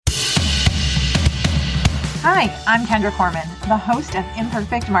Hi, I'm Kendra Corman, the host of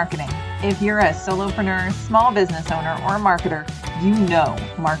Imperfect Marketing. If you're a solopreneur, small business owner, or marketer, you know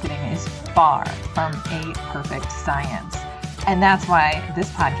marketing is far from a perfect science. And that's why this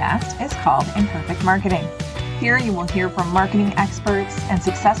podcast is called Imperfect Marketing. Here you will hear from marketing experts and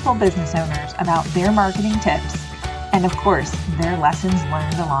successful business owners about their marketing tips and, of course, their lessons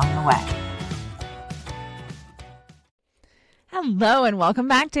learned along the way. Hello, and welcome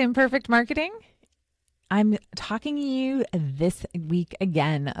back to Imperfect Marketing. I'm talking to you this week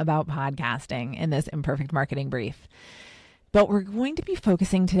again about podcasting in this Imperfect Marketing brief. But we're going to be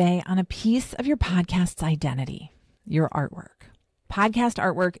focusing today on a piece of your podcast's identity, your artwork. Podcast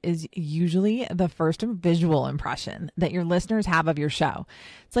artwork is usually the first visual impression that your listeners have of your show.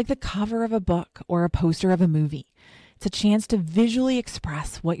 It's like the cover of a book or a poster of a movie. It's a chance to visually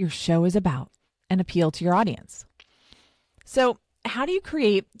express what your show is about and appeal to your audience. So, how do you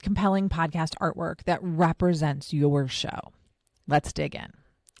create compelling podcast artwork that represents your show? Let's dig in.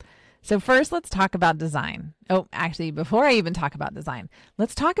 So first, let's talk about design. Oh, actually, before I even talk about design,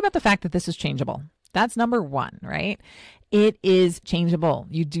 let's talk about the fact that this is changeable. That's number one, right? It is changeable.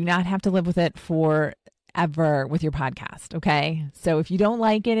 You do not have to live with it forever with your podcast, okay? So if you don't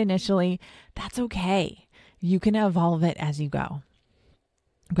like it initially, that's okay. You can evolve it as you go.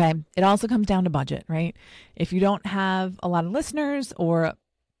 Okay. It also comes down to budget, right? If you don't have a lot of listeners or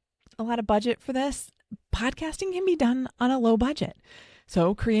a lot of budget for this, podcasting can be done on a low budget.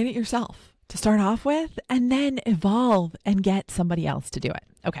 So create it yourself to start off with and then evolve and get somebody else to do it.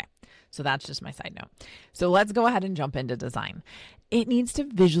 Okay. So that's just my side note. So let's go ahead and jump into design. It needs to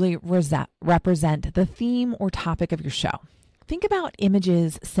visually represent the theme or topic of your show. Think about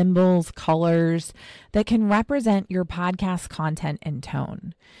images, symbols, colors that can represent your podcast content and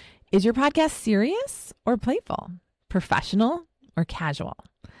tone. Is your podcast serious or playful, professional or casual?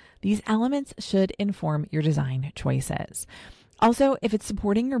 These elements should inform your design choices. Also, if it's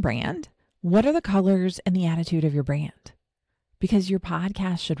supporting your brand, what are the colors and the attitude of your brand? Because your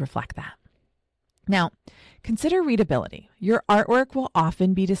podcast should reflect that. Now, consider readability. Your artwork will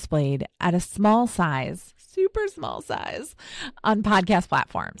often be displayed at a small size, super small size, on podcast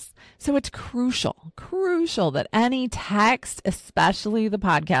platforms. So it's crucial that any text, especially the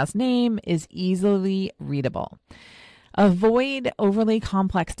podcast name, is easily readable. Avoid overly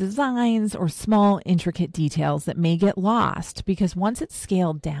complex designs or small, intricate details that may get lost because once it's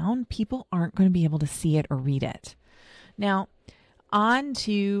scaled down, people aren't going to be able to see it or read it. Now, on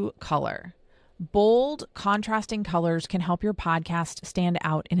to color. Bold, contrasting colors can help your podcast stand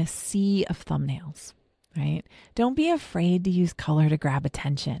out in a sea of thumbnails, right? Don't be afraid to use color to grab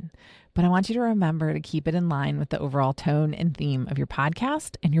attention, but I want you to remember to keep it in line with the overall tone and theme of your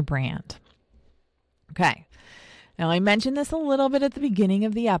podcast and your brand. Okay. Now, I mentioned this a little bit at the beginning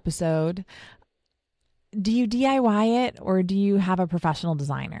of the episode. Do you DIY it or do you have a professional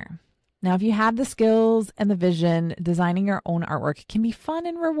designer? Now, if you have the skills and the vision, designing your own artwork can be fun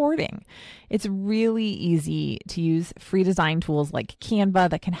and rewarding. It's really easy to use free design tools like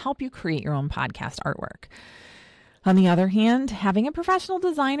Canva that can help you create your own podcast artwork. On the other hand, having a professional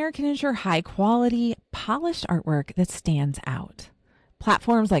designer can ensure high quality, polished artwork that stands out.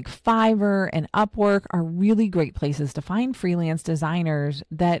 Platforms like Fiverr and Upwork are really great places to find freelance designers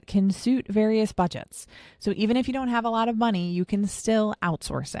that can suit various budgets. So even if you don't have a lot of money, you can still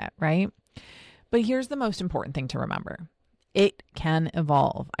outsource it, right? But here's the most important thing to remember. It can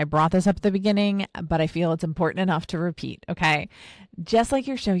evolve. I brought this up at the beginning, but I feel it's important enough to repeat, okay? Just like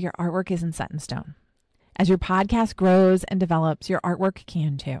your show, your artwork isn't set in stone. As your podcast grows and develops, your artwork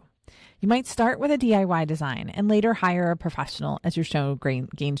can too. You might start with a DIY design and later hire a professional as your show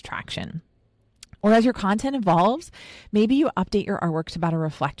gains traction. Or as your content evolves, maybe you update your artwork to better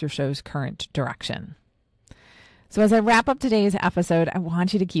reflect your show's current direction. So as I wrap up today's episode, I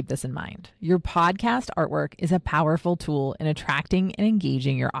want you to keep this in mind. Your podcast artwork is a powerful tool in attracting and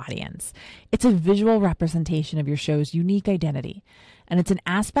engaging your audience. It's a visual representation of your show's unique identity, and it's an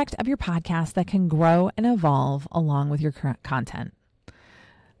aspect of your podcast that can grow and evolve along with your current content.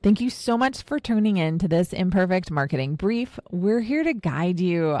 Thank you so much for tuning in to this Imperfect Marketing Brief. We're here to guide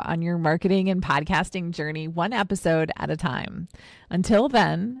you on your marketing and podcasting journey, one episode at a time. Until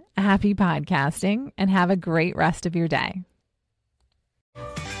then, happy podcasting and have a great rest of your day.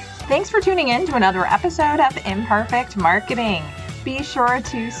 Thanks for tuning in to another episode of Imperfect Marketing. Be sure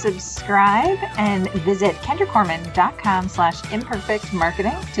to subscribe and visit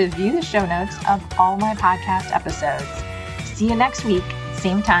kendracorman.com/imperfectmarketing to view the show notes of all my podcast episodes. See you next week.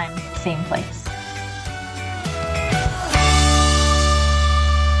 Same time, same place.